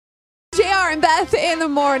and Beth in the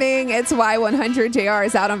morning. It's Y100. JR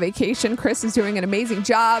is out on vacation. Chris is doing an amazing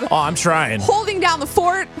job. Oh, I'm trying. Holding down the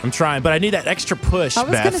fort. I'm trying, but I need that extra push, I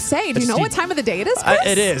was Beth. going to say, do you know what time of the day it is, Chris?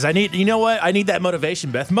 It is. You know what? I need that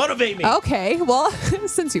motivation, Beth. Motivate me. Okay, well,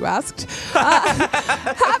 since you asked.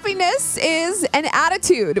 Happiness is an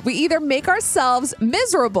attitude. We either make ourselves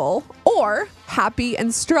miserable or happy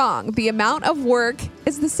and strong. The amount of work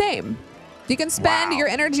is the same. You can spend your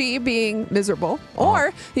energy being miserable,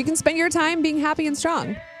 or you can spend your time being happy and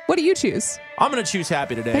strong. What do you choose? I'm going to choose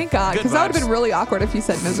happy today. Thank God, because that would have been really awkward if you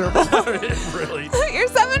said miserable. Really? Your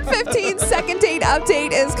 7:15 second date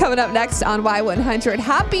update is coming up next on Y100.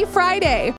 Happy Friday.